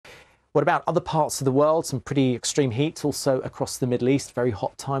What about other parts of the world? Some pretty extreme heat also across the Middle East. Very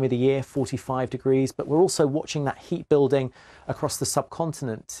hot time of the year, 45 degrees. But we're also watching that heat building across the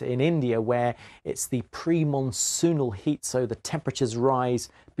subcontinent in India, where it's the pre-monsoonal heat. So the temperatures rise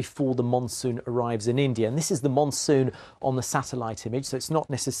before the monsoon arrives in India. And this is the monsoon on the satellite image. So it's not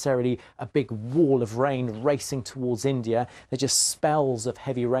necessarily a big wall of rain racing towards India. They're just spells of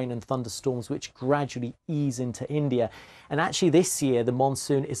heavy rain and thunderstorms which gradually ease into India. And actually this year, the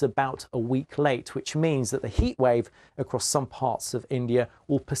monsoon is about a week late, which means that the heat wave across some parts of India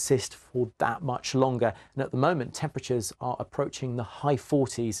will persist for that much longer. And at the moment, temperatures are approaching the high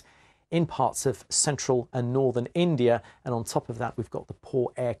 40s in parts of central and northern India. And on top of that, we've got the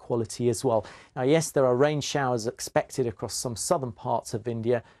poor air quality as well. Now, yes, there are rain showers expected across some southern parts of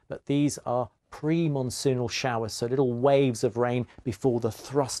India, but these are pre-monsoonal showers, so little waves of rain before the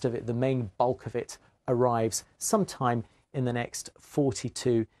thrust of it, the main bulk of it, arrives sometime in the next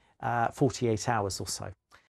 48 hours or so.